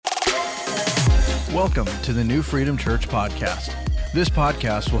Welcome to the New Freedom Church podcast. This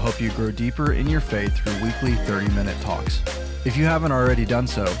podcast will help you grow deeper in your faith through weekly 30-minute talks. If you haven't already done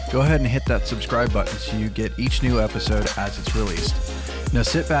so, go ahead and hit that subscribe button so you get each new episode as it's released. Now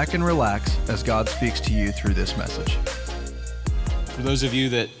sit back and relax as God speaks to you through this message. For those of you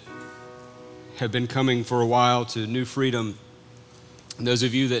that have been coming for a while to New Freedom, and those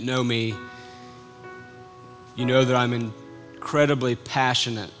of you that know me, you know that I'm incredibly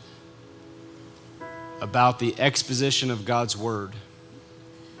passionate about the exposition of God's Word.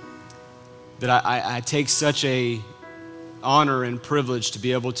 That I take such a honor and privilege to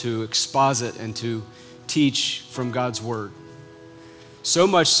be able to exposit and to teach from God's Word. So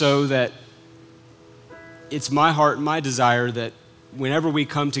much so that it's my heart and my desire that whenever we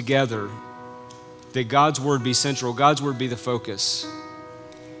come together, that God's Word be central, God's Word be the focus.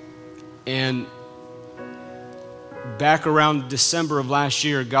 And back around December of last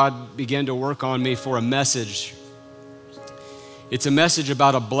year, God began to work on me for a message. It's a message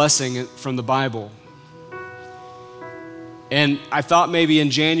about a blessing from the Bible. And I thought maybe in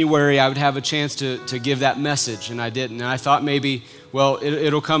January I would have a chance to give that message, and I didn't. And I thought maybe, well,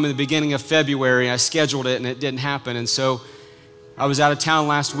 it'll come in the beginning of February. I scheduled it, and it didn't happen. And so I was out of town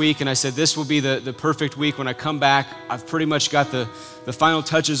last week, and I said, this will be the perfect week. When I come back, I've pretty much got the final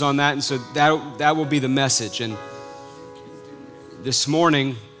touches on that, and so that will be the message. And this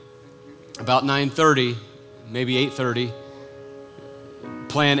morning, about 9:30, maybe 8:30,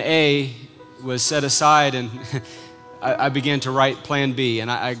 Plan A was set aside, and I began to write Plan B.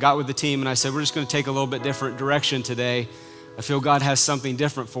 And I got with the team, and I said, we're just going to take a little bit different direction today. I feel God has something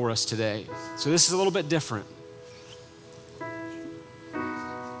different for us today. So this is a little bit different.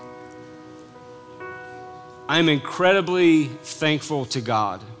 I'm incredibly thankful to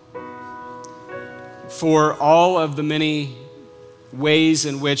God for all of the many ways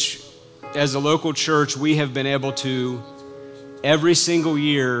in which, as a local church, we have been able to, every single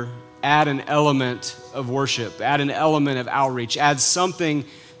year, add an element of worship, add an element of outreach, add something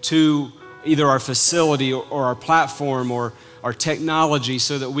to either our facility or our platform or our technology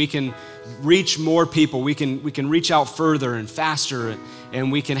so that we can reach more people, we can reach out further and faster,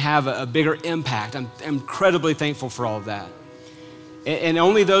 and we can have a bigger impact. I'm incredibly thankful for all of that. And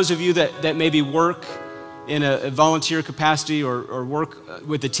only those of you that maybe work in a volunteer capacity or work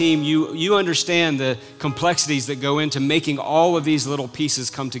with the team, you understand the complexities that go into making all of these little pieces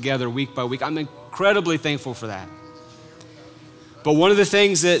come together week by week. I'm incredibly thankful for that. But one of the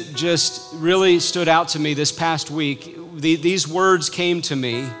things that just really stood out to me this past week, these words came to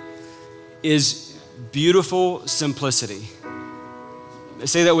me, is beautiful simplicity.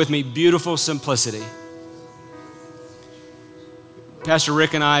 Say that with me, beautiful simplicity. Pastor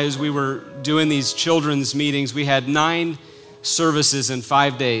Rick and I, as we were doing these children's meetings, we had 9 services in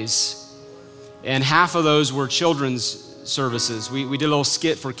 5 days, and half of those were children's services. We did a little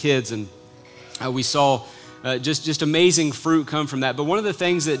skit for kids, and we saw just amazing fruit come from that. But one of the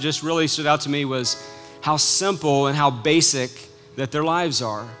things that just really stood out to me was how simple and how basic that their lives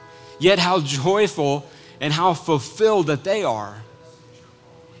are, yet how joyful and how fulfilled that they are.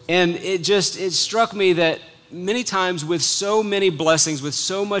 And it struck me that many times with so many blessings, with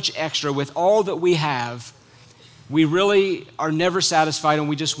so much extra, with all that we have, we really are never satisfied and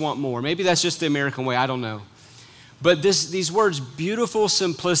we just want more. Maybe that's just the American way, I don't know. But these words, beautiful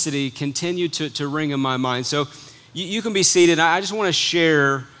simplicity, continue to ring in my mind. So you can be seated. I just want to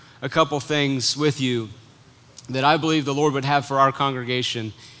share a couple things with you that I believe the Lord would have for our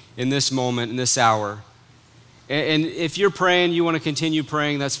congregation in this moment, in this hour. And if you're praying, you want to continue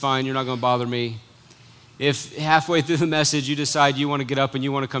praying, that's fine. You're not going to bother me. If halfway through the message you decide you want to get up and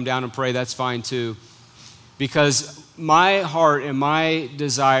you want to come down and pray, that's fine too. Because my heart and my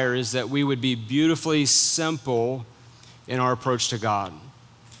desire is that we would be beautifully simple in our approach to God.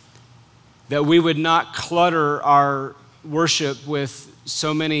 That we would not clutter our worship with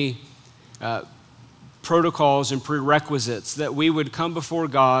so many protocols and prerequisites, that we would come before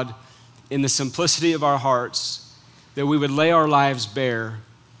God in the simplicity of our hearts, that we would lay our lives bare,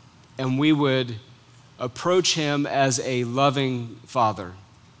 and we would approach Him as a loving Father,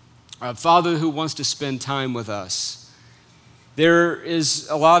 a Father who wants to spend time with us. There is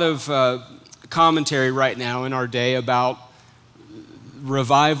a lot of commentary right now in our day about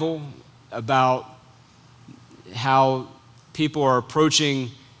revival, about how people are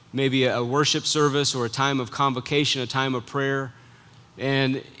approaching maybe a worship service or a time of convocation, a time of prayer.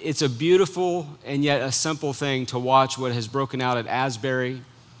 And it's a beautiful and yet a simple thing to watch what has broken out at Asbury,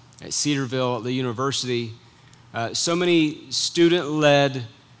 at Cedarville, at the university. So many student-led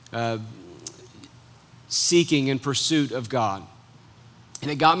seeking and pursuit of God. And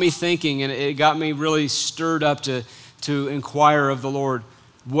it got me thinking, and it got me really stirred up to inquire of the Lord.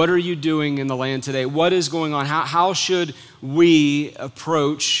 What are you doing in the land today? What is going on? How should we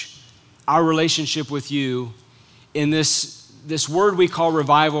approach our relationship with you in this word we call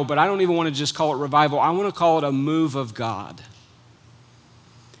revival, but I don't even want to just call it revival. I want to call it a move of God.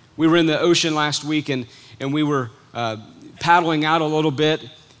 We were in the ocean last week, and we were paddling out a little bit,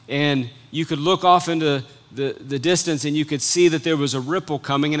 and you could look off into the distance and you could see that there was a ripple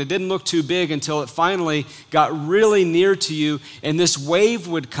coming, and it didn't look too big until it finally got really near to you, and this wave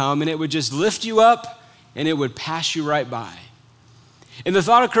would come and it would just lift you up and it would pass you right by. And the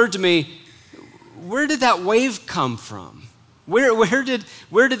thought occurred to me, where did that wave come from? Where did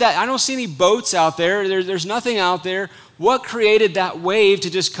that, I don't see any boats out there. There's nothing out there. What created that wave to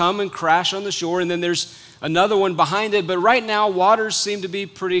just come and crash on the shore? And then there's another one behind it. But right now, waters seem to be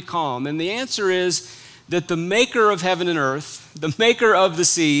pretty calm. And the answer is that the maker of heaven and earth, the maker of the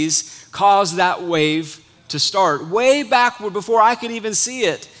seas, caused that wave to start. Way back before I could even see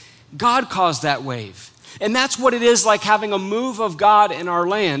it, God caused that wave. And that's what it is like having a move of God in our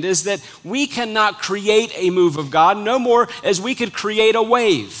land, is that we cannot create a move of God, no more as we could create a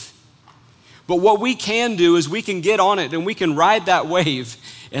wave. But what we can do is we can get on it and we can ride that wave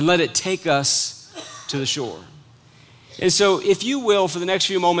and let it take us to the shore. And so if you will, for the next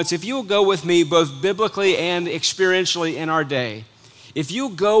few moments, if you'll go with me both biblically and experientially in our day, if you'll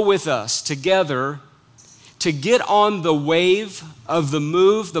go with us together to get on the wave of the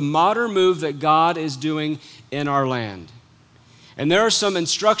move, the modern move that God is doing in our land. And there are some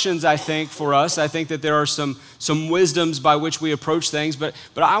instructions, I think, for us. I think that there are some wisdoms by which we approach things, but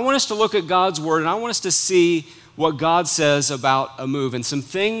I want us to look at God's word, and I want us to see what God says about a move and some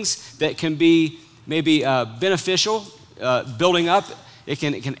things that can be maybe beneficial, building up. It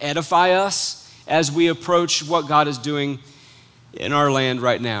can edify us as we approach what God is doing in our land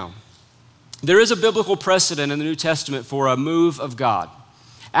right now. There is a biblical precedent in the New Testament for a move of God.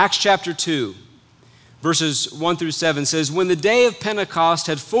 Acts chapter 2, verses 1 through 7 says, when the day of Pentecost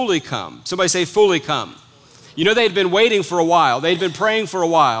had fully come, somebody say fully come. You know, they had been waiting for a while. They had been praying for a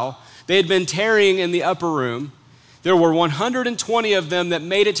while. They had been tarrying in the upper room. There were 120 of them that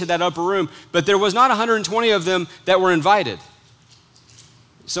made it to that upper room, but there was not 120 of them that were invited.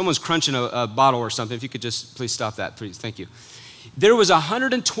 Someone's crunching a bottle or something. If you could just please stop that, please. Thank you. There was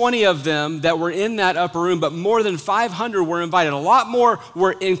 120 of them that were in that upper room, but more than 500 were invited. A lot more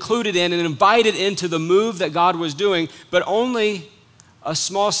were included in and invited into the move that God was doing, but only a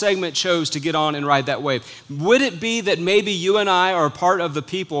small segment chose to get on and ride that wave. Would it be that maybe you and I are part of the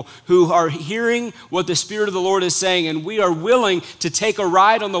people who are hearing what the Spirit of the Lord is saying, and we are willing to take a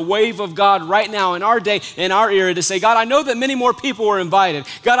ride on the wave of God right now in our day, in our era, to say, God, I know that many more people were invited.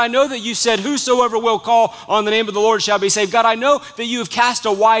 God, I know that you said, whosoever will call on the name of the Lord shall be saved. God, I know that you have cast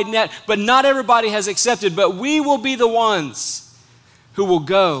a wide net, but not everybody has accepted, but we will be the ones who will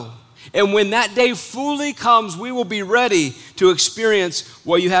go. And when that day fully comes, we will be ready to experience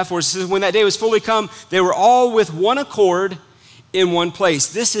what you have for us. It says, when that day was fully come, they were all with one accord in one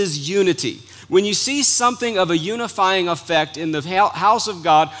place. This is unity. When you see something of a unifying effect in the house of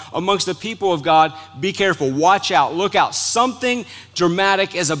God, amongst the people of God, be careful, watch out, look out. Something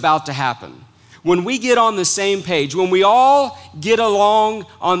dramatic is about to happen. When we get on the same page, when we all get along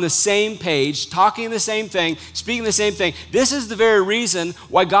on the same page, talking the same thing, speaking the same thing, this is the very reason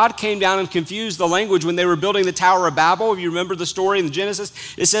why God came down and confused the language when they were building the Tower of Babel. If you remember the story in Genesis,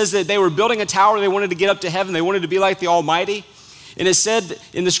 it says that they were building a tower, they wanted to get up to heaven, they wanted to be like the Almighty. And it said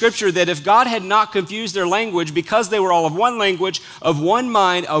in the scripture that if God had not confused their language, because they were all of one language, of one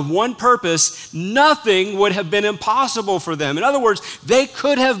mind, of one purpose, nothing would have been impossible for them. In other words, they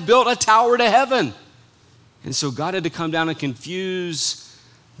could have built a tower to heaven. And so God had to come down and confuse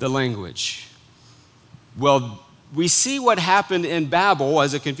the language. Well, we see what happened in Babel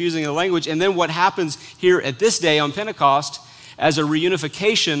as a confusing of the language, and then what happens here at this day on Pentecost as a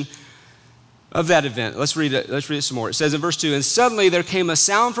reunification of that event. Let's read it some more. It says in verse 2, and suddenly there came a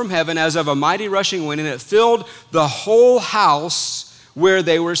sound from heaven as of a mighty rushing wind, and it filled the whole house where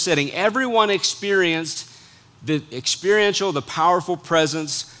they were sitting. Everyone experienced the the powerful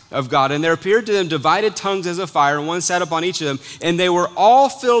presence of God. And there appeared to them divided tongues as of fire, and one sat upon each of them, and they were all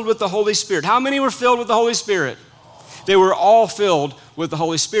filled with the Holy Spirit. How many were filled with the Holy Spirit? They were all filled with the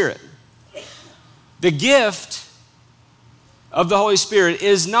Holy Spirit. The gift of the Holy Spirit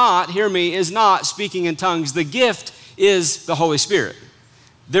is not, hear me, is not speaking in tongues. The gift is the Holy Spirit.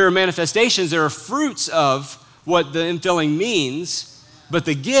 There are manifestations, there are fruits of what the infilling means, but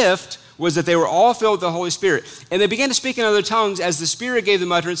the gift was that they were all filled with the Holy Spirit. And they began to speak in other tongues as the Spirit gave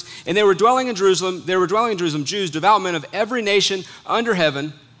them utterance. And they were dwelling in Jerusalem, Jews, devout men of every nation under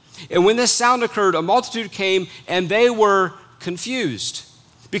heaven. And when this sound occurred, a multitude came, and they were confused,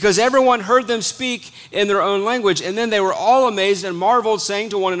 because everyone heard them speak in their own language. And then they were all amazed and marveled,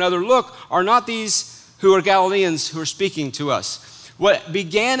 saying to one another, "Look, are not these who are Galileans who are speaking to us?" What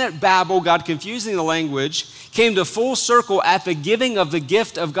began at Babel, God confusing the language, came to full circle at the giving of the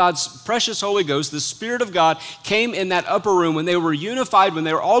gift of God's precious Holy Ghost. The Spirit of God came in that upper room when they were unified, when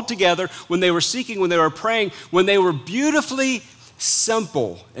they were all together, when they were seeking, when they were praying, when they were beautifully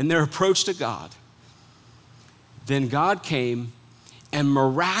simple in their approach to God. Then God came and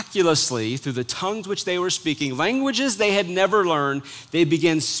miraculously, through the tongues which they were speaking, languages they had never learned, they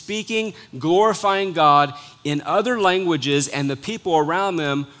began speaking, glorifying God in other languages, and the people around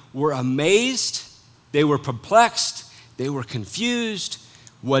them were amazed, they were perplexed, they were confused.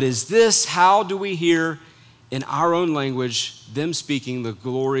 What is this? How do we hear in our own language them speaking the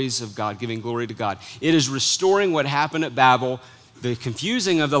glories of God, giving glory to God? It is restoring what happened at Babel. The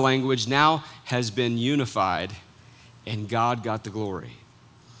confusing of the language now has been unified, and God got the glory.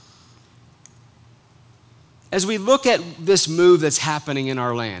 As we look at this move that's happening in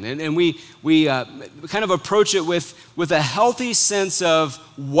our land, and we kind of approach it with a healthy sense of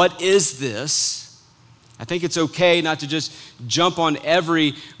what is this? I think it's okay not to just jump on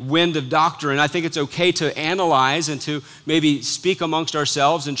every wind of doctrine. I think it's okay to analyze and to maybe speak amongst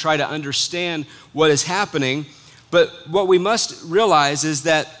ourselves and try to understand what is happening. But what we must realize is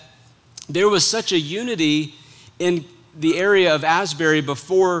that there was such a unity in the area of Asbury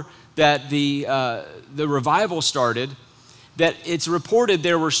before that the revival started, that it's reported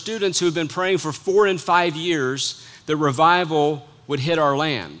there were students who had been praying for 4 and 5 years that revival would hit our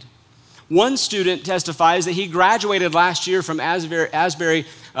land. One student testifies that he graduated last year from Asbury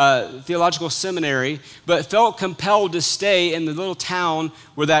Theological Seminary, but felt compelled to stay in the little town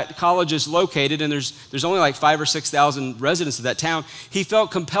where that college is located, and there's only like 5,000 or 6,000 residents of that town. He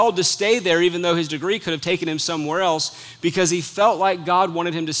felt compelled to stay there, even though his degree could have taken him somewhere else, because he felt like God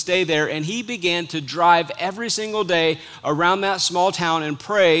wanted him to stay there, and he began to drive every single day around that small town and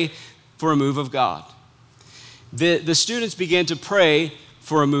pray for a move of God. The students began to pray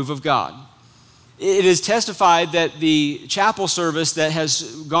for a move of God. It is testified that the chapel service that has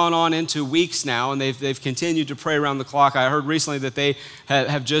gone on into weeks now, and they've continued to pray around the clock. I heard recently that they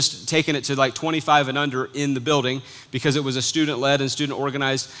have just taken it to like 25 and under in the building, because it was a student-led and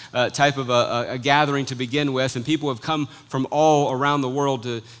student-organized type of a gathering to begin with, and people have come from all around the world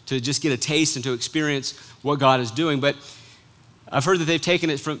to just get a taste and to experience what God is doing. But I've heard that they've taken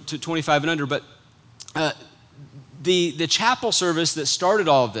it to 25 and under, but the chapel service that started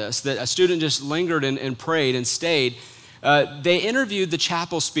all of this, that a student just lingered and prayed and stayed, they interviewed the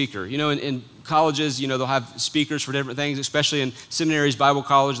chapel speaker. You know, in colleges, you know, they'll have speakers for different things, especially in seminaries, Bible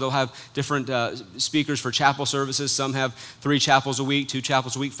college, they'll have different speakers for chapel services. Some have 3 chapels a week, 2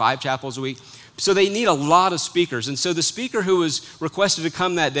 chapels a week, 5 chapels a week. So they need a lot of speakers. And so the speaker who was requested to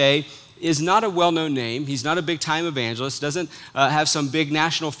come that day is not a well-known name. He's not a big-time evangelist, doesn't have some big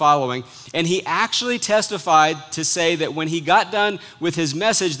national following. And he actually testified to say that when he got done with his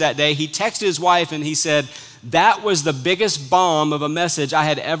message that day, he texted his wife and he said, "That was the biggest bomb of a message I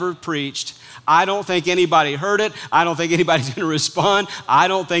had ever preached. I don't think anybody heard it. I don't think anybody's going to respond. I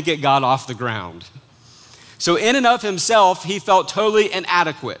don't think it got off the ground." So in and of himself, he felt totally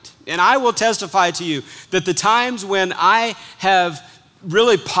inadequate. And I will testify to you that the times when I have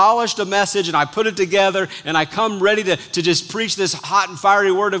really polished a message and I put it together and I come ready to just preach this hot and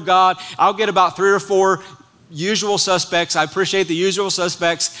fiery word of God, I'll get about 3 or 4 usual suspects. I appreciate the usual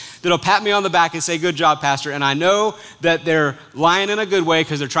suspects that'll pat me on the back and say, "Good job, Pastor." And I know that they're lying in a good way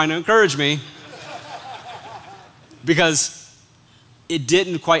because they're trying to encourage me because it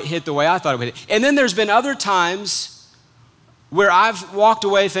didn't quite hit the way I thought it would hit. And then there's been other times where I've walked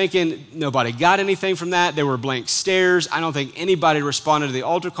away thinking nobody got anything from that. There were blank stares. I don't think anybody responded to the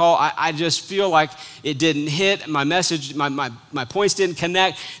altar call. I just feel like it didn't hit. My message, my points didn't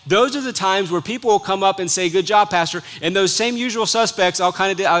connect. Those are the times where people will come up and say, "Good job, Pastor." And those same usual suspects, I'll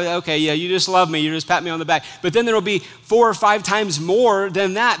kind of, "Okay, yeah, you just love me. You just pat me on the back." But then there will be 4 or 5 times more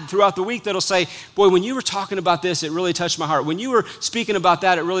than that throughout the week that'll say, "Boy, when you were talking about this, it really touched my heart. When you were speaking about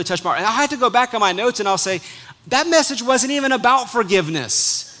that, it really touched my heart." And I had to go back on my notes and I'll say, "That message wasn't even about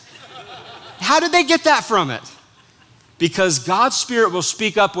forgiveness. How did they get that from it?" Because God's Spirit will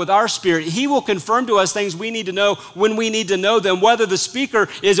speak up with our spirit. He will confirm to us things we need to know when we need to know them, whether the speaker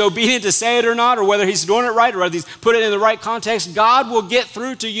is obedient to say it or not, or whether he's doing it right, or whether he's put it in the right context. God will get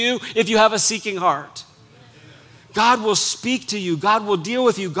through to you if you have a seeking heart. God will speak to you. God will deal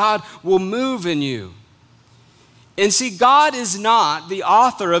with you. God will move in you. And see, God is not the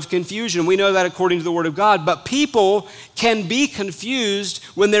author of confusion. We know that according to the Word of God. But people can be confused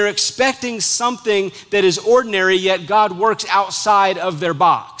when they're expecting something that is ordinary, yet God works outside of their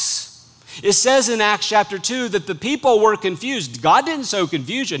box. It says in Acts chapter 2 that the people were confused. God didn't sow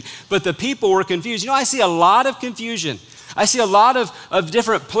confusion, but the people were confused. I see a lot of confusion. I see a lot of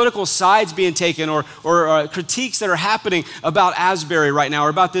different political sides being taken or critiques that are happening about Asbury right now or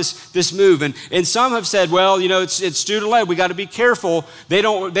about this move. And some have said, well, it's student-led. We got to be careful. They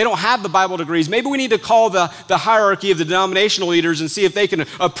don't have the Bible degrees. Maybe we need to call the hierarchy of the denominational leaders and see if they can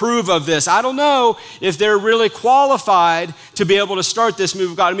approve of this. I don't know if they're really qualified to be able to start this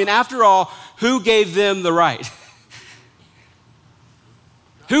move of God. After all, who gave them the right?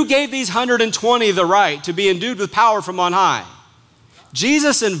 Who gave these 120 the right to be endued with power from on high?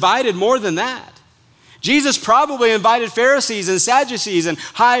 Jesus invited more than that. Jesus probably invited Pharisees and Sadducees and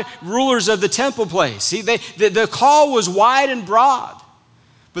high rulers of the temple place. The call was wide and broad,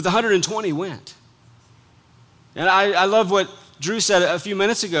 but the 120 went. And I love what Drew said a few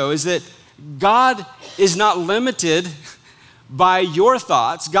minutes ago, is that God is not limited by your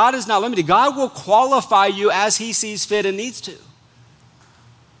thoughts. God is not limited. God will qualify you as he sees fit and needs to.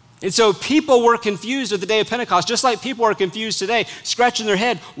 And so people were confused at the day of Pentecost, just like people are confused today, scratching their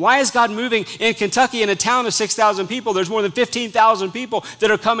head. Why is God moving in Kentucky in a town of 6,000 people? There's more than 15,000 people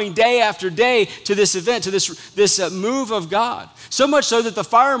that are coming day after day to this event, to this move of God. So much so that the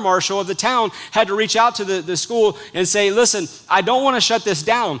fire marshal of the town had to reach out to the school and say, listen, I don't want to shut this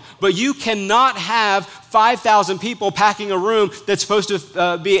down, but you cannot have 5,000 people packing a room that's supposed to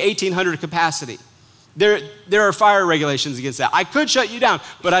be 1,800 capacity. There are fire regulations against that. I could shut you down,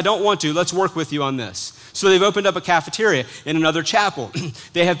 but I don't want to. Let's work with you on this. So they've opened up a cafeteria in another chapel.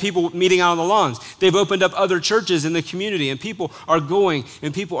 They have people meeting out on the lawns. They've opened up other churches in the community, and people are going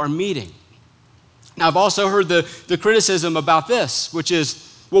and people are meeting. Now, I've also heard the criticism about this, which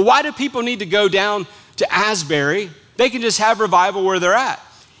is, well, why do people need to go down to Asbury? They can just have revival where they're at.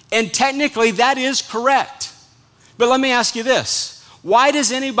 And technically, that is correct. But let me ask you this. Why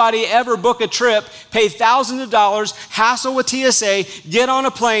does anybody ever book a trip, pay thousands of dollars, hassle with TSA, get on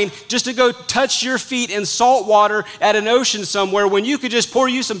a plane just to go touch your feet in salt water at an ocean somewhere when you could just pour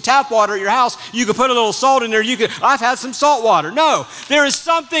you some tap water at your house? You could put a little salt in there. I've had some salt water. No, there is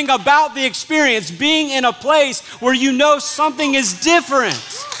something about the experience, being in a place where you know something is different.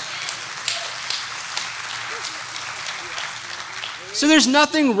 So there's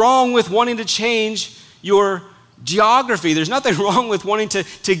nothing wrong with wanting to change your geography. There's nothing wrong with wanting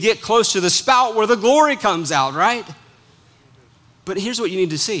to get close to the spout where the glory comes out, right? But here's what you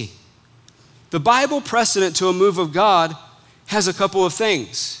need to see. The Bible precedent to a move of God has a couple of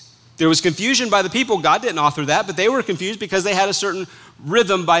things. There was confusion by the people. God didn't author that, but they were confused because they had a certain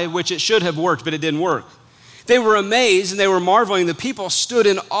rhythm by which it should have worked, but it didn't work. They were amazed and they were marveling. The people stood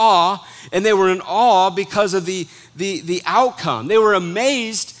in awe, and they were in awe because of the outcome. They were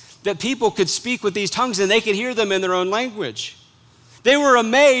amazed that people could speak with these tongues and they could hear them in their own language. They were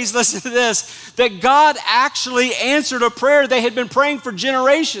amazed, listen to this, that God actually answered a prayer they had been praying for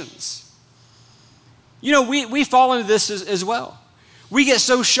generations. We fall into this as well. We get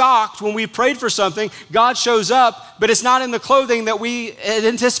so shocked when we prayed for something, God shows up, but it's not in the clothing that we had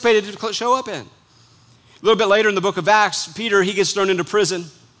anticipated to show up in. A little bit later in the book of Acts, Peter, he gets thrown into prison.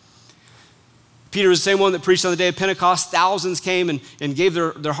 Peter was the same one that preached on the day of Pentecost. Thousands came and gave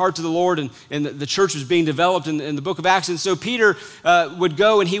their heart to the Lord, and the church was being developed in the book of Acts. And so Peter would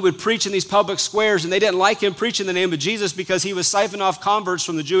go and he would preach in these public squares, and they didn't like him preaching the name of Jesus because he was siphoning off converts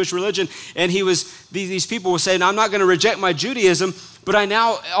from the Jewish religion. And these people were saying, I'm not going to reject my Judaism, but I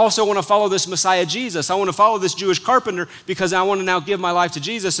now also want to follow this Messiah Jesus. I want to follow this Jewish carpenter because I want to now give my life to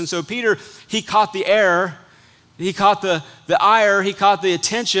Jesus. And so Peter, he caught the error, he caught the ire, he caught the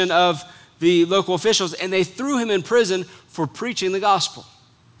attention of the local officials, and they threw him in prison for preaching the gospel.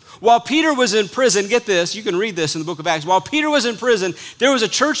 While Peter was in prison, get this, you can read this in the book of Acts. While Peter was in prison, there was a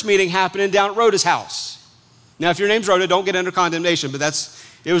church meeting happening down at Rhoda's house. Now, if your name's Rhoda, don't get under condemnation, but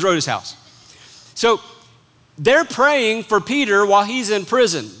it was Rhoda's house. So they're praying for Peter while he's in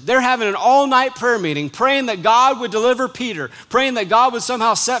prison. They're having an all-night prayer meeting, praying that God would deliver Peter, praying that God would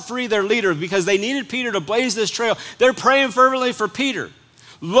somehow set free their leader because they needed Peter to blaze this trail. They're praying fervently for Peter.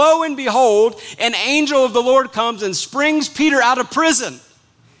 Lo and behold, an angel of the Lord comes and springs Peter out of prison.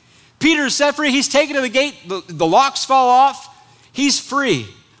 Peter's set free. He's taken to the gate. The locks fall off. He's free.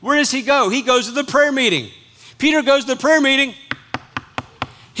 Where does he go? He goes to the prayer meeting. Peter goes to the prayer meeting.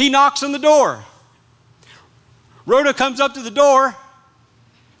 He knocks on the door. Rhoda comes up to the door.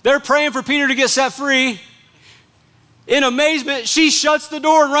 They're praying for Peter to get set free. In amazement, she shuts the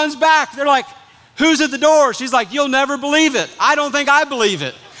door and runs back. They're like, who's at the door? She's like, you'll never believe it. I don't think I believe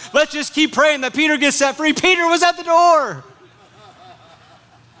it. Let's just keep praying that Peter gets set free. Peter was at the door.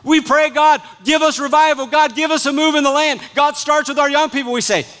 We pray, God, give us revival. God, give us a move in the land. God starts with our young people. We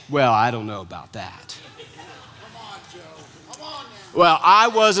say, well, I don't know about that. Come on, Joe. Come on now. Well, I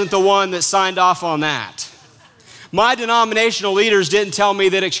wasn't the one that signed off on that. My denominational leaders didn't tell me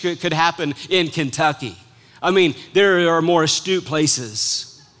that it could happen in Kentucky. I mean, there are more astute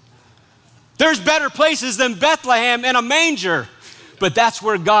places. There's better places than Bethlehem and a manger. But that's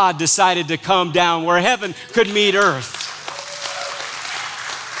where God decided to come down, where heaven could meet earth.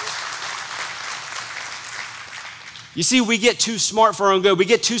 You see, we get too smart for our own good. We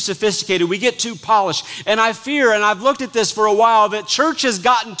get too sophisticated. We get too polished. And I fear, and I've looked at this for a while, that church has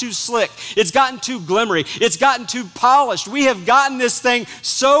gotten too slick. It's gotten too glimmery. It's gotten too polished. We have gotten this thing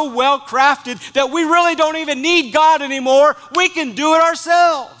so well crafted that we really don't even need God anymore. We can do it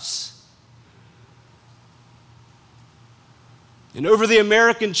ourselves. And over the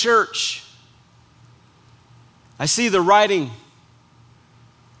American church, I see the writing.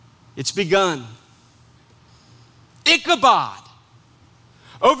 It's begun. Ichabod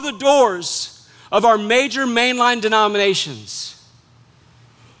over the doors of our major mainline denominations.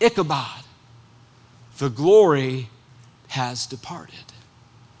 Ichabod, the glory has departed.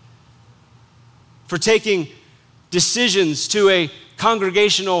 For taking decisions to a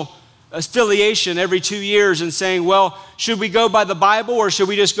congregational affiliation every 2 years and saying, well, should we go by the Bible or should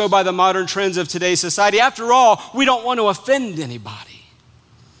we just go by the modern trends of today's society? After all, we don't want to offend anybody.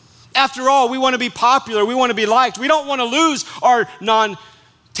 After all, we want to be popular. We want to be liked. We don't want to lose our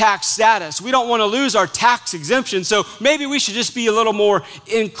non-tax status. We don't want to lose our tax exemption. So maybe we should just be a little more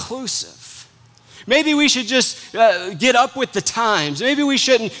inclusive. Maybe we should just get up with the times. Maybe we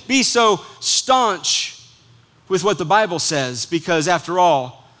shouldn't be so staunch with what the Bible says because after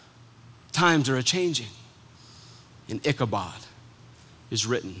all, times are a-changing. And Ichabod is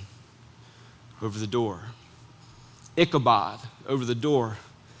written over the door. Ichabod over the door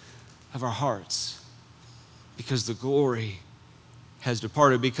of our hearts, because the glory has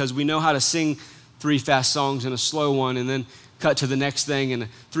departed, because we know how to sing 3 fast songs and a slow one and then cut to the next thing and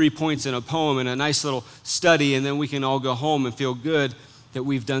 3 points in a poem and a nice little study, and then we can all go home and feel good that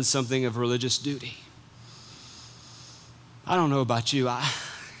we've done something of religious duty. I don't know about you. I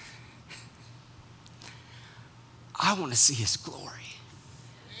want to see his glory.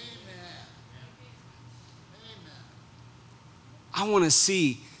 Amen. Amen. I want to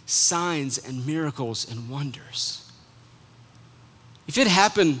see signs and miracles and wonders. If it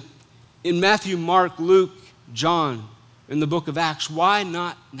happened in Matthew, Mark, Luke, John, in the book of Acts, why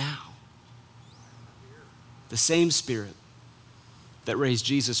not now? The same Spirit that raised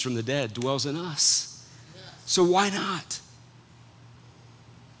Jesus from the dead dwells in us. So why not?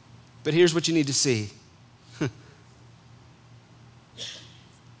 But here's what you need to see.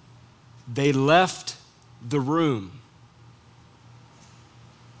 They left the room.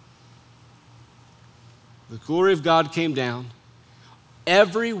 The glory of God came down.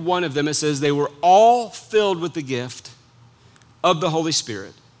 Every one of them, it says, they were all filled with the gift of the Holy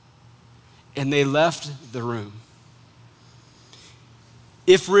Spirit, and they left the room.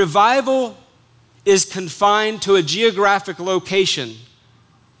 If revival is confined to a geographic location,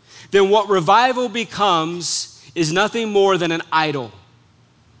 then what revival becomes is nothing more than an idol,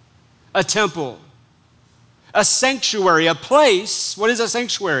 a temple, a sanctuary, a place. What is a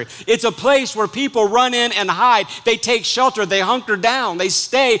sanctuary? It's a place where people run in and hide. They take shelter. They hunker down. They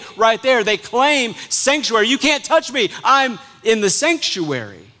stay right there. They claim sanctuary. You can't touch me. I'm in the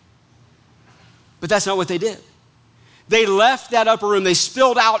sanctuary. But that's not what they did. They left that upper room. They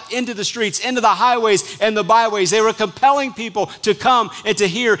spilled out into the streets, into the highways and the byways. They were compelling people to come and to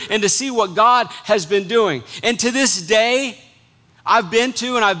hear and to see what God has been doing. And to this day, I've been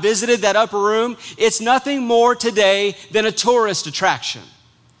to and I've visited that upper room. It's nothing more today than a tourist attraction.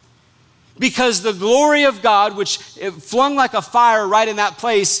 Because the glory of God, which flung like a fire right in that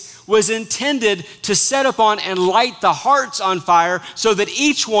place, was intended to set upon and light the hearts on fire so that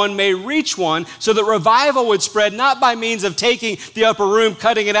each one may reach one, so that revival would spread, not by means of taking the upper room,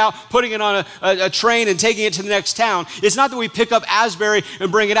 cutting it out, putting it on a train and taking it to the next town. It's not that we pick up Asbury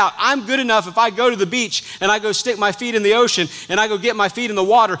and bring it out. I'm good enough if I go to the beach and I go stick my feet in the ocean and I go get my feet in the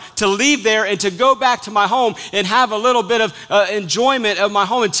water to leave there and to go back to my home and have a little bit of enjoyment of my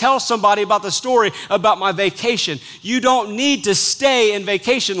home and tell somebody about the story about my vacation. You don't need to stay in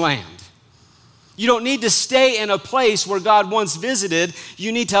vacation land. You don't need to stay in a place where God once visited.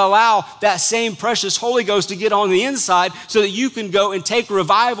 You need to allow that same precious Holy Ghost to get on the inside so that you can go and take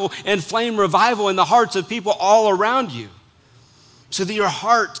revival and flame revival in the hearts of people all around you, so that your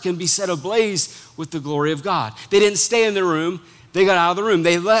heart can be set ablaze with the glory of God. They didn't stay in the room. They got out of the room.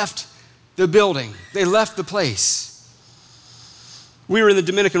 They left the building. They left the place. We were in the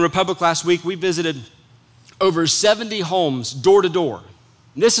Dominican Republic last week. We visited over 70 homes, door to door.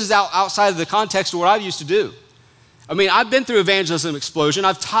 And this is outside of the context of what I used to do. I mean, I've been through Evangelism Explosion.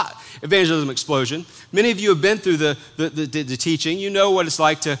 I've taught Evangelism Explosion. Many of you have been through the teaching. You know what it's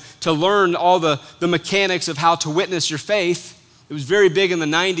like to learn all the mechanics of how to witness your faith. It was very big in the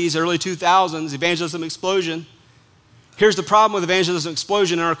 90s, early 2000s, Evangelism Explosion. Here's the problem with Evangelism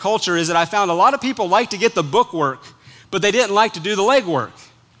Explosion in our culture is that I found a lot of people like to get the book work, but they didn't like to do the legwork.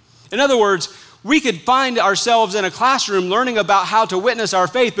 In other words, we could find ourselves in a classroom learning about how to witness our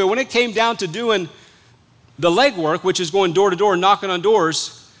faith, but when it came down to doing the legwork, which is going door to door, knocking on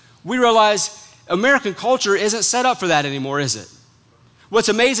doors, we realized American culture isn't set up for that anymore, is it? What's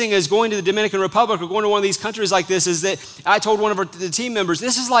amazing is going to the Dominican Republic or going to one of these countries like this is that I told one of the team members,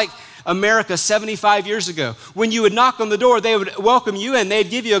 this is like America 75 years ago. When you would knock on the door, they would welcome you in.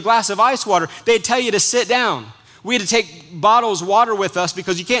 They'd give you a glass of ice water. They'd tell you to sit down. We had to take bottles of water with us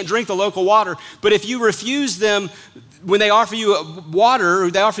because you can't drink the local water. But if you refuse them when they offer you water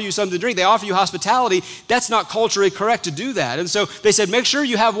or they offer you something to drink, they offer you hospitality, that's not culturally correct to do that. And so they said, make sure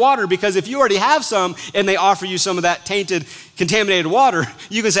you have water, because if you already have some and they offer you some of that tainted, contaminated water,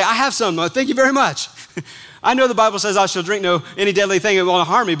 you can say, I have some. Thank you very much. I know the Bible says I shall drink any deadly thing that won't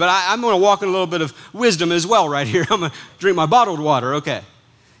harm me, but I'm going to walk in a little bit of wisdom as well right here. I'm going to drink my bottled water. Okay.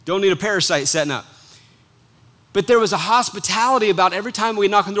 Don't need a parasite setting up. But there was a hospitality about every time we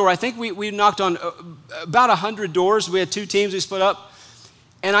knocked on the door. I think we knocked on about 100 doors. We had two teams we split up.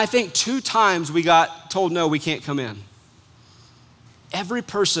 And I think 2 times we got told, no, we can't come in. Every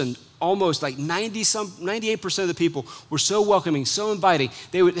person, almost like 98% of the people were so welcoming, so inviting.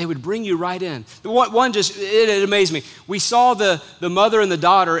 They would bring you right in. One just, it amazed me. We saw the mother and the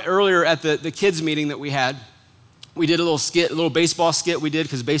daughter earlier at the kids meeting that we had. We did a little skit, a little baseball skit we did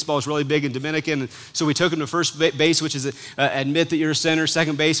because baseball is really big in Dominican. And so we took them to first base, which is admit that you're a sinner.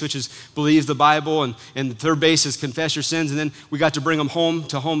 Second base, which is believe the Bible. And the third base is confess your sins. And then we got to bring them home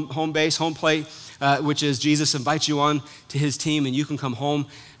to home base, home plate, which is Jesus invites you on to his team and you can come home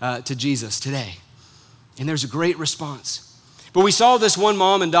to Jesus today. And there's a great response. But we saw this one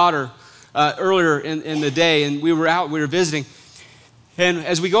mom and daughter earlier in the day, and we were visiting. And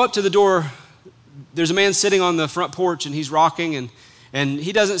as we go up to the door, there's a man sitting on the front porch and he's rocking and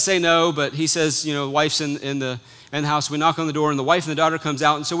he doesn't say no, but he says, you know, wife's in the house. We knock on the door and the wife and the daughter comes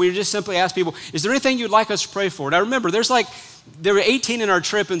out. And so we just simply ask people, is there anything you'd like us to pray for? And I remember there were 18 in our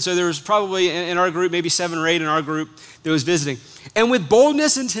trip. And so there was probably in our group, maybe 7 or 8 in our group that was visiting. And with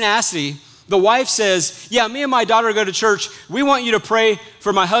boldness and tenacity, the wife says, yeah, me and my daughter go to church. We want you to pray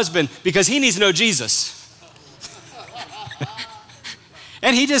for my husband because he needs to know Jesus.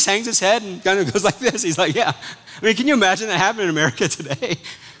 And he just hangs his head and kind of goes like this. He's like, yeah. I mean, can you imagine that happening in America today?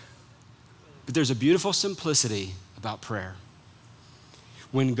 But there's a beautiful simplicity about prayer.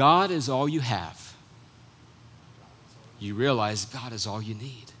 When God is all you have, you realize God is all you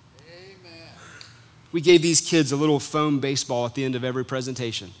need. Amen. We gave these kids a little foam baseball at the end of every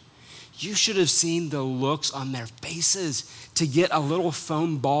presentation. You should have seen the looks on their faces to get a little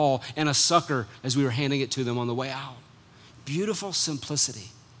foam ball and a sucker as we were handing it to them on the way out. Beautiful simplicity,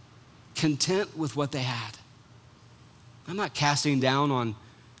 content with what they had. I'm not casting down on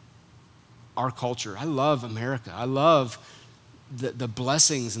our culture. I love America. I love the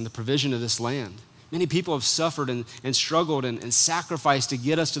blessings and the provision of this land. Many people have suffered and struggled and sacrificed to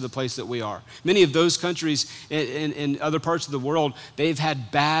get us to the place that we are. Many of those countries in other parts of the world, they've had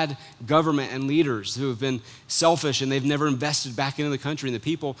bad government and leaders who have been selfish and they've never invested back into the country, and the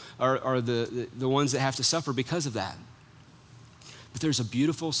people are the ones that have to suffer because of that. But there's a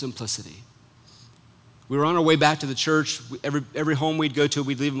beautiful simplicity. We were on our way back to the church. Every home we'd go to,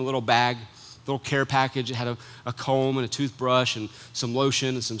 we'd leave them a little bag, a little care package. It had a comb and a toothbrush and some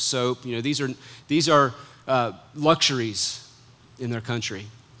lotion and some soap. You know, these are luxuries in their country.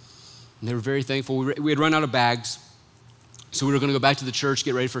 And they were very thankful. We had run out of bags, so we were going to go back to the church,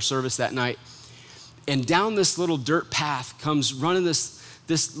 get ready for service that night. And down this little dirt path comes running this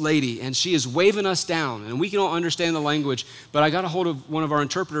lady, and she is waving us down, and we don't understand the language, but I got a hold of one of our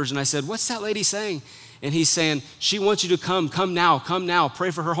interpreters, and I said, what's that lady saying? And he's saying, she wants you to come now,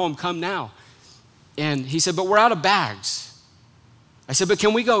 pray for her home, come now. And he said, but we're out of bags. I said, but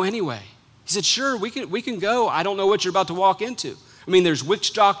can we go anyway? He said, sure, we can go. I don't know what you're about to walk into. I mean, there's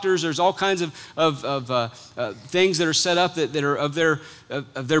witch doctors, there's all kinds of things that are set up that are of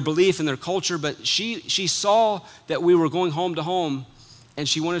their belief and their culture, but she saw that we were going home to home, and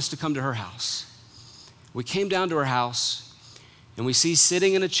she wanted us to come to her house. We came down to her house, and we see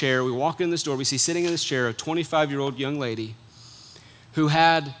sitting in a chair, we walk in this door, we see sitting in this chair a 25-year-old young lady who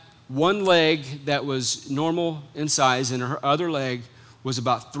had one leg that was normal in size, and her other leg was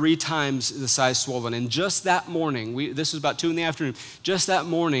about 3 times the size swollen. And just that morning, this was about 2 p.m, just that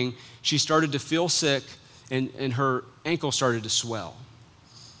morning, she started to feel sick, and her ankle started to swell.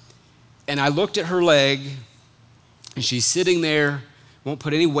 And I looked at her leg, and she's sitting there, won't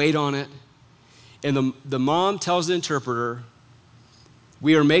put any weight on it. And the mom tells the interpreter,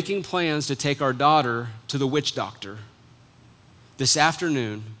 we are making plans to take our daughter to the witch doctor this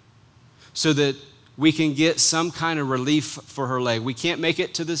afternoon so that we can get some kind of relief for her leg. We can't make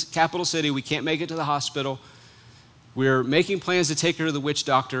it to the capital city. We can't make it to the hospital. We're making plans to take her to the witch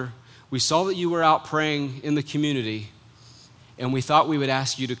doctor. We saw that you were out praying in the community, and we thought we would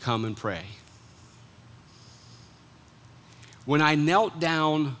ask you to come and pray. When I knelt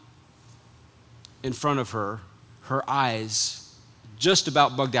down in front of her, her eyes just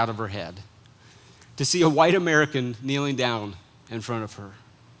about bugged out of her head to see a white American kneeling down in front of her.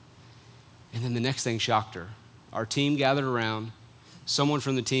 And then the next thing shocked her. Our team gathered around. Someone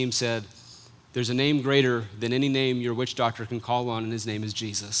from the team said, there's a name greater than any name your witch doctor can call on, and his name is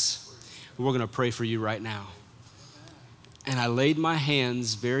Jesus. We're going to pray for you right now. And I laid my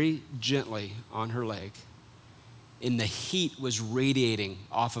hands very gently on her leg, and the heat was radiating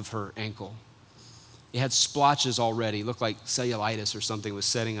off of her ankle. It had splotches already. It looked like cellulitis or something was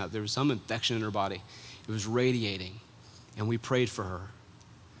setting up. There was some infection in her body. It was radiating, and we prayed for her.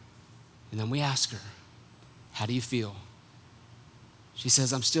 And then we asked her, how do you feel? She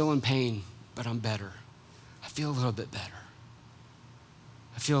says, I'm still in pain, but I'm better. I feel a little bit better.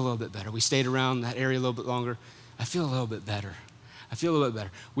 I feel a little bit better. We stayed around that area a little bit longer. I feel a little bit better. I feel a little bit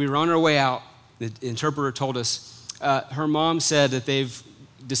better. We were on our way out. The interpreter told us, her mom said that they've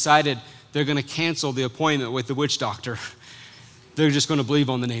decided they're going to cancel the appointment with the witch doctor. They're just going to believe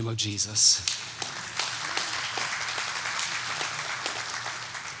on the name of Jesus.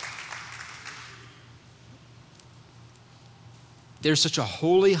 There's such a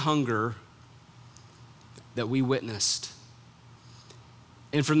holy hunger that we witnessed.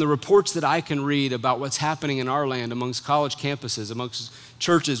 And from the reports that I can read about what's happening in our land amongst college campuses, amongst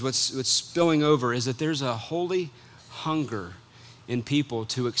churches, what's spilling over is that there's a holy hunger in people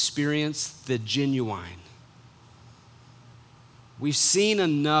to experience the genuine. We've seen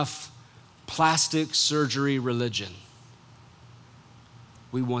enough plastic surgery religion.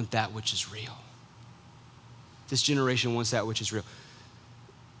 We want that which is real. This generation wants that which is real.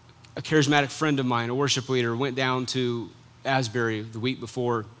 A charismatic friend of mine, a worship leader, went down to Asbury the week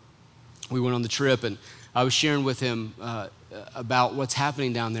before we went on the trip, and I was sharing with him about what's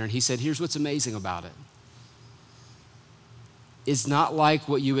happening down there, and he said, here's what's amazing about it. It's not like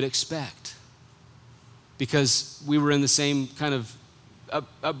what you would expect, because we were in the same kind of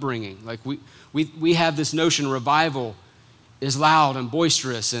upbringing. Like we have this notion revival is loud and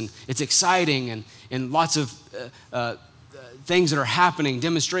boisterous, and it's exciting, and lots of things that are happening,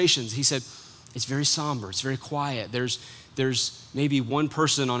 demonstrations. He said, it's very somber, it's very quiet. There's maybe one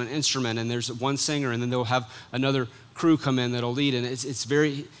person on an instrument, and there's one singer, and then they'll have another crew come in that'll lead, and it's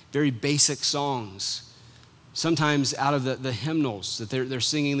very, very basic songs. Sometimes out of the hymnals that they're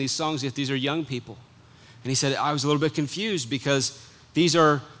singing these songs, yet these are young people. And he said, I was a little bit confused because these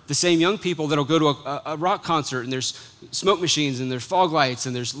are the same young people that'll go to a rock concert, and there's smoke machines, and there's fog lights,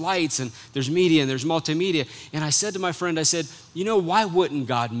 and there's lights, and there's media, and there's multimedia. And I said to my friend, I said, why wouldn't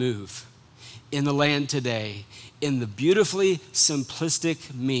God move in the land today in the beautifully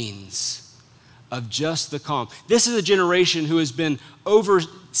simplistic means of just the calm? This is a generation who has been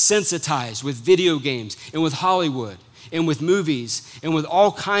oversensitized with video games and with Hollywood and with movies and with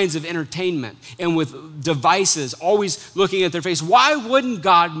all kinds of entertainment and with devices, always looking at their face. Why wouldn't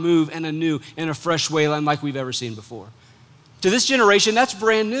God move in a new and a fresh way like we've ever seen before? To this generation, that's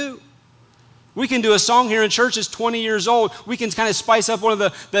brand new. We can do a song here in church that's 20 years old. We can kind of spice up one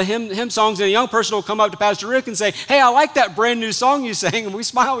of the hymn songs, and a young person will come up to Pastor Rick and say, hey, I like that brand new song you sang. And we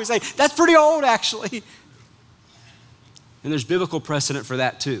smile, we say, that's pretty old, actually. And there's biblical precedent for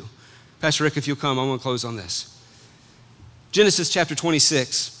that too. Pastor Rick, if you'll come, I'm going to close on this. Genesis chapter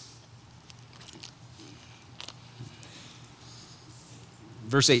 26,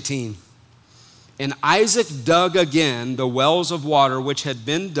 verse 18. And Isaac dug again the wells of water which had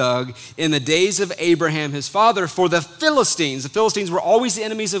been dug in the days of Abraham his father, for the Philistines were always the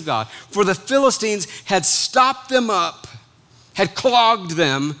enemies of God, for the Philistines had stopped them up had clogged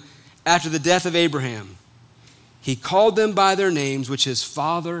them after the death of Abraham. He called them by their names, which his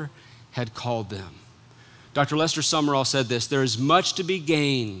father had called them. Dr. Lester Sumrall said this: there is much to be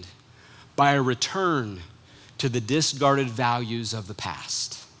gained by a return to the discarded values of the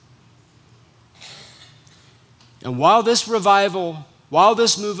past. And while this revival, while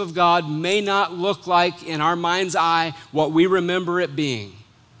this move of God may not look like in our mind's eye what we remember it being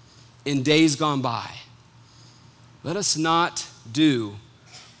in days gone by, let us not do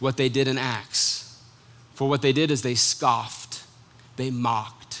what they did in Acts. For what they did is they scoffed, they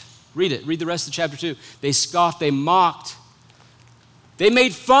mocked. Read it, read the rest of chapter 2. They scoffed, they mocked. They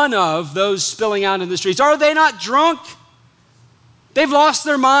made fun of those spilling out in the streets. Are they not drunk? They've lost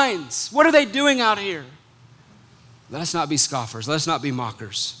their minds. What are they doing out here? Let us not be scoffers. Let us not be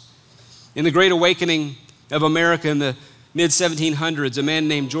mockers. In the Great Awakening of America in the mid-1700s, a man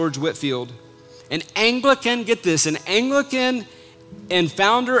named George Whitefield, an Anglican, get this, an Anglican and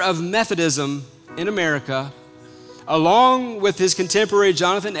founder of Methodism in America, along with his contemporary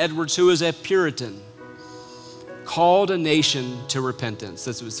Jonathan Edwards, who was a Puritan, called a nation to repentance.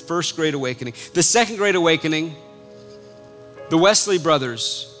 This was the first Great Awakening. The second Great Awakening, the Wesley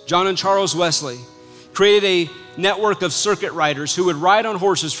brothers, John and Charles Wesley, created a network of circuit riders who would ride on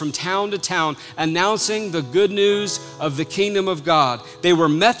horses from town to town announcing the good news of the kingdom of God. They were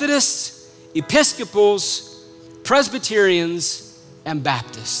Methodists, Episcopals, Presbyterians, and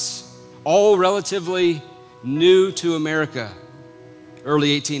Baptists, all relatively new to America,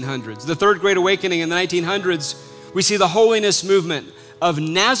 early 1800s. The Third Great Awakening in the 1900s, we see the holiness movement of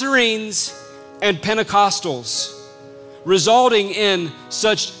Nazarenes and Pentecostals, resulting in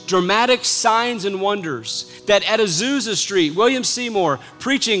such dramatic signs and wonders that at Azusa Street, William Seymour,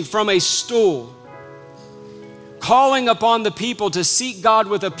 preaching from a stool, calling upon the people to seek God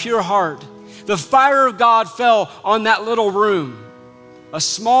with a pure heart, the fire of God fell on that little room, a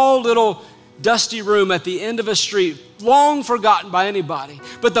small little dusty room at the end of a street, long forgotten by anybody.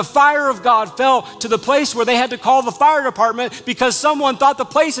 But the fire of God fell to the place where they had to call the fire department because someone thought the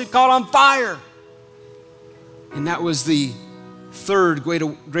place had caught on fire. And that was the third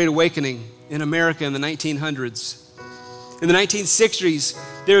Great Awakening in America in the 1900s. In the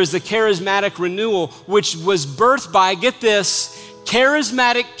 1960s, there was the charismatic renewal, which was birthed by, get this,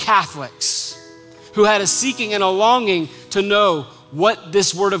 charismatic Catholics who had a seeking and a longing to know what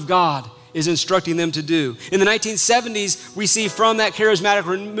this Word of God is instructing them to do. In the 1970s, we see from that charismatic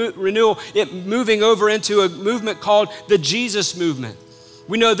renewal, it moving over into a movement called the Jesus movement.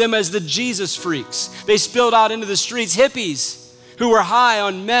 We know them as the Jesus freaks. They spilled out into the streets, hippies who were high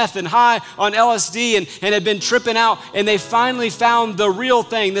on meth and high on LSD and had been tripping out, and they finally found the real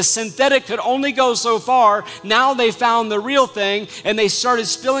thing. The synthetic could only go so far. Now they found the real thing, and they started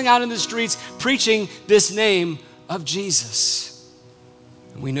spilling out in the streets preaching this name of Jesus.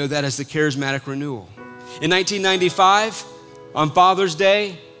 And we know that as the charismatic renewal. In 1995, on Father's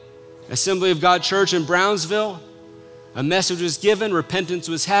Day, Assembly of God Church in Brownsville, a message was given, repentance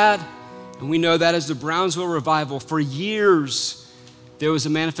was had, and we know that as the Brownsville Revival. For years, there was a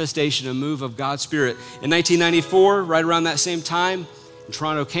manifestation, a move of God's Spirit. In 1994, right around that same time, in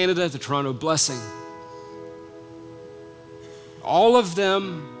Toronto, Canada, the Toronto Blessing. All of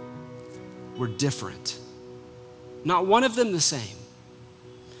them were different. Not one of them the same.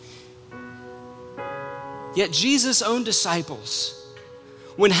 Yet Jesus' own disciples,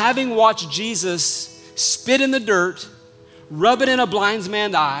 when having watched Jesus spit in the dirt, rub it in a blind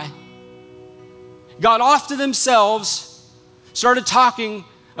man's eye, got off to themselves, started talking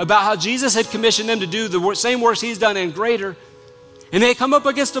about how Jesus had commissioned them to do the same works he's done and greater, and they come up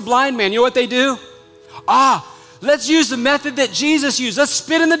against a blind man. You know what they do? Let's use the method that Jesus used. Let's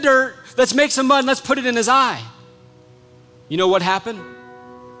spit in the dirt, let's make some mud, and let's put it in his eye. You know what happened?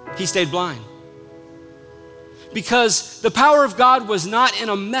 He stayed blind. Because the power of God was not in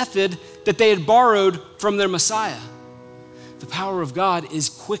a method that they had borrowed from their Messiah. The power of God is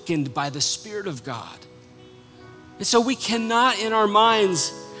quickened by the Spirit of God. And so we cannot in our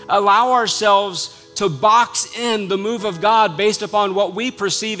minds allow ourselves to box in the move of God based upon what we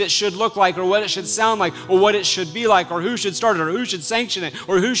perceive it should look like, or what it should sound like, or what it should be like, or who should start it, or who should sanction it,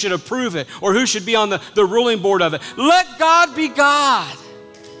 or who should approve it, or who should be on the ruling board of it. Let God be God.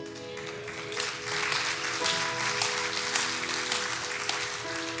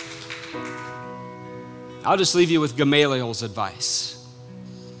 I'll just leave you with Gamaliel's advice.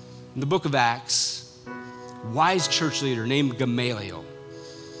 In the book of Acts, a wise church leader named Gamaliel.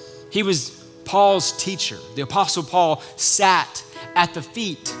 He was Paul's teacher. The Apostle Paul sat at the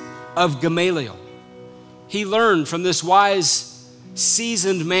feet of Gamaliel. He learned from this wise,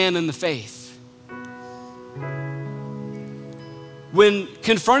 seasoned man in the faith. when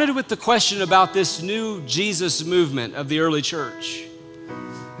confronted with the question about this new Jesus movement of the early church,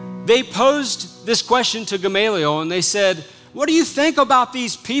 they posed this question to Gamaliel, and they said, what do you think about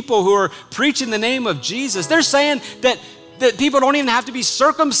these people who are preaching the name of Jesus? They're saying that people don't even have to be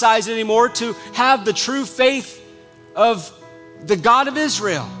circumcised anymore to have the true faith of the God of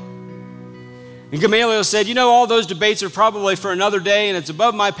Israel. And Gamaliel said, all those debates are probably for another day, and it's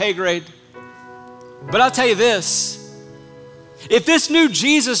above my pay grade. But I'll tell you this, if this new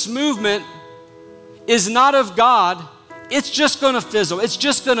Jesus movement is not of God, it's just going to fizzle. It's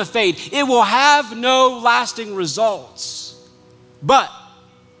just going to fade. It will have no lasting results. But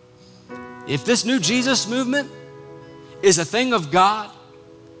if this new Jesus movement is a thing of God,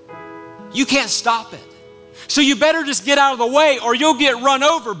 you can't stop it. So you better just get out of the way or you'll get run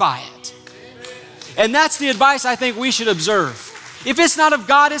over by it. And that's the advice I think we should observe. If it's not of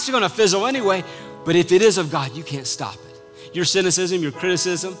God, it's going to fizzle anyway. But if it is of God, you can't stop it. Your cynicism, your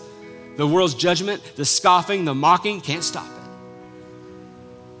criticism, the world's judgment, the scoffing, the mocking, can't stop it.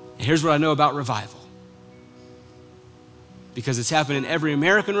 And here's what I know about revival. Because it's happened in every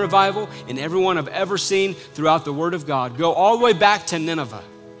American revival, in every one I've ever seen throughout the Word of God. Go all the way back to Nineveh.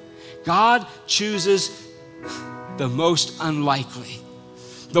 God chooses the most unlikely,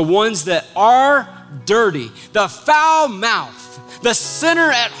 the ones that are dirty, the foul mouth, the sinner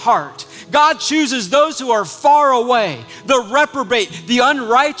at heart. God chooses those who are far away, the reprobate, the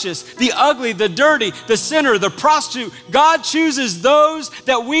unrighteous, the ugly, the dirty, the sinner, the prostitute. God chooses those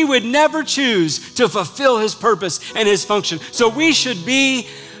that we would never choose to fulfill his purpose and his function. So we should be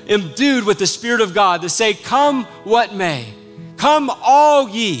endued with the Spirit of God to say, come what may, come all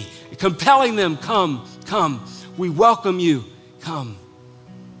ye, compelling them, come, come. We welcome you, come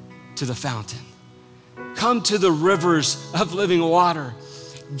to the fountain. Come to the rivers of living water.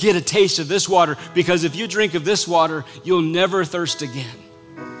 Get a taste of this water, because if you drink of this water, you'll never thirst again.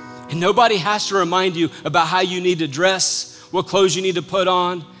 And nobody has to remind you about how you need to dress, what clothes you need to put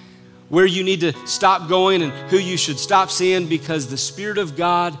on, where you need to stop going, and who you should stop seeing, because the Spirit of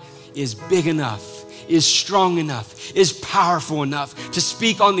God is big enough, is strong enough, is powerful enough to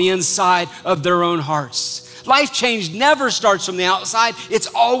speak on the inside of their own hearts. Life change never starts from the outside. It's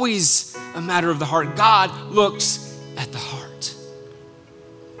always a matter of the heart. God looks at the heart.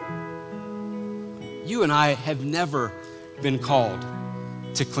 You and I have never been called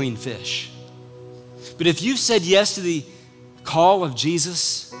to clean fish. But if you've said yes to the call of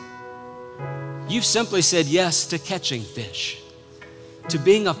Jesus, you've simply said yes to catching fish, to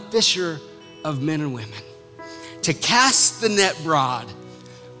being a fisher of men and women, to cast the net broad,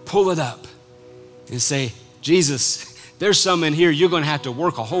 pull it up, and say, Jesus, there's some in here you're going to have to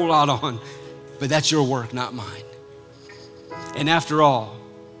work a whole lot on, but that's your work, not mine. And after all,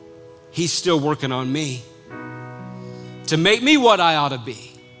 he's still working on me to make me what I ought to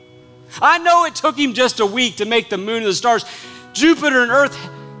be. I know it took him just a week to make the moon and the stars, Jupiter and Earth.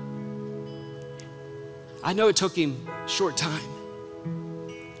 I know it took him a short time.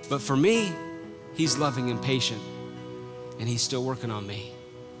 But for me, he's loving and patient, and he's still working on me.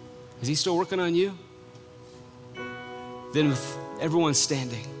 Is he still working on you? Then with everyone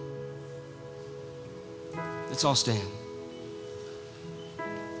standing, let's all stand.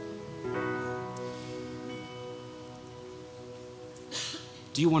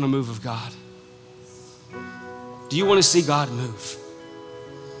 Do you want a move of God? Do you want to see God move?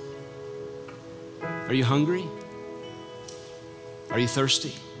 Are you hungry? Are you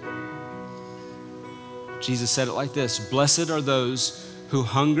thirsty? Jesus said it like this: blessed are those who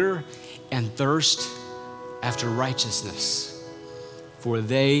hunger and thirst after righteousness, for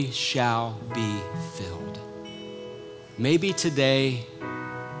they shall be filled. Maybe today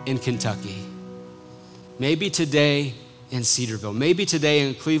in Kentucky, maybe today in Cedarville, maybe today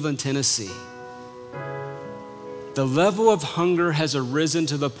in Cleveland, Tennessee, the level of hunger has arisen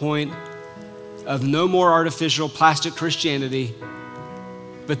to the point of no more artificial plastic Christianity,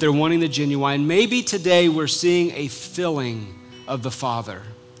 but they're wanting the genuine. Maybe today we're seeing a filling of the Father,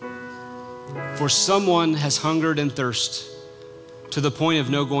 for someone has hungered and thirst to the point of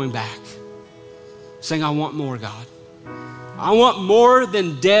no going back, saying, I want more, God. I want more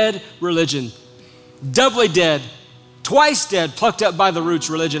than dead religion, doubly dead, twice dead, plucked up by the roots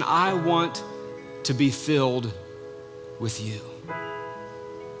religion. I want to be filled with you.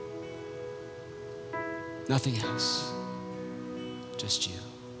 Nothing else, just you.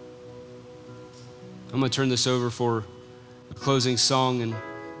 I'm going to turn this over for a closing song, and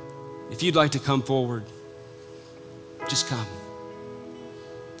if you'd like to come forward, just come.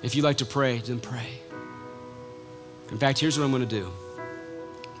 If you'd like to pray, then pray. In fact, here's what I'm going to do.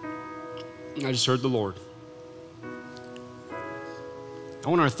 I just heard the Lord. I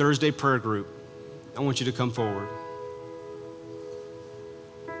want our Thursday prayer group. I want you to come forward.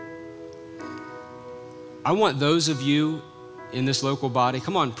 I want those of you in this local body,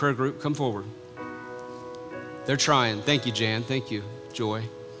 come on, prayer group, come forward. They're trying. Thank you, Jan. Thank you, Joy.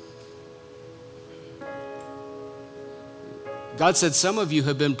 God said some of you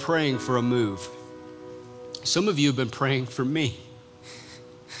have been praying for a move. Some of you have been praying for me.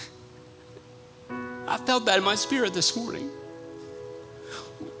 I felt that in my spirit this morning.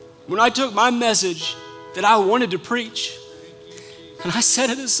 When I took my message that I wanted to preach, and I set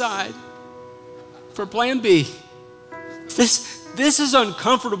it aside for plan B. This is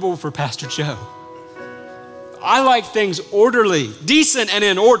uncomfortable for Pastor Joe. I like things orderly, decent, and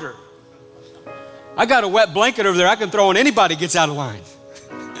in order. I got a wet blanket over there I can throw on anybody gets out of line.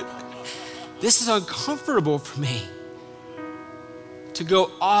 This is uncomfortable for me to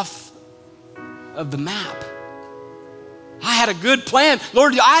go off of the map. I had a good plan.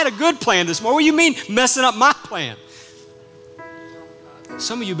 Lord, I had a good plan this morning. What do you mean messing up my plan?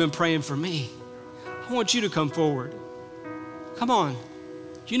 Some of you have been praying for me. I want you to come forward. Come on.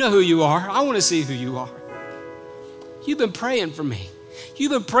 You know who you are. I want to see who you are. You've been praying for me.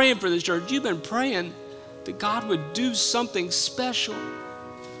 You've been praying for this church. You've been praying that God would do something special.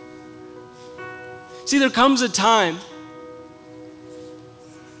 See, there comes a time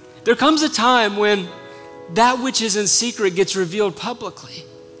when that which is in secret gets revealed publicly.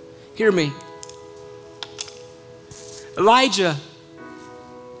 Hear me. Elijah,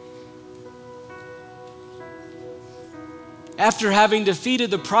 after having defeated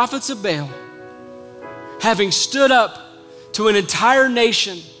the prophets of Baal, having stood up to an entire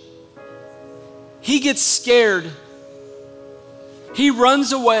nation, he gets scared. He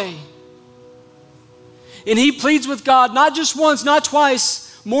runs away. And he pleads with God, not just once, not twice,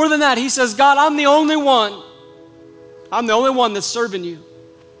 more than that. He says, God, I'm the only one. I'm the only one that's serving you.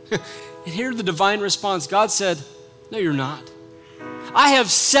 And here's the divine response. God said, no, you're not. I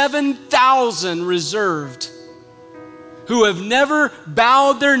have 7,000 reserved who have never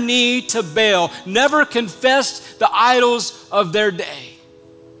bowed their knee to Baal, never confessed the idols of their day.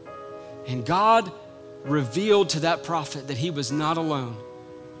 And God revealed to that prophet that he was not alone.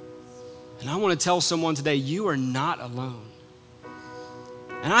 And I want to tell someone today, you are not alone.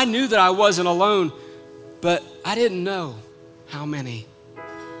 And I knew that I wasn't alone, but I didn't know how many.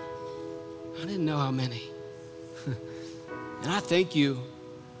 I didn't know how many. And I thank you,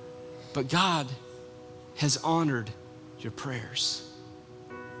 but God has honored your prayers.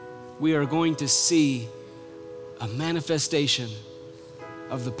 We are going to see a manifestation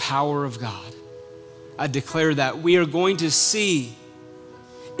of the power of God. I declare that we are going to see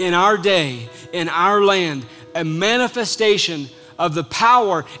in our day, in our land, a manifestation of the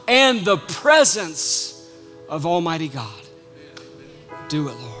power and the presence of Almighty God. Do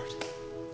it, Lord.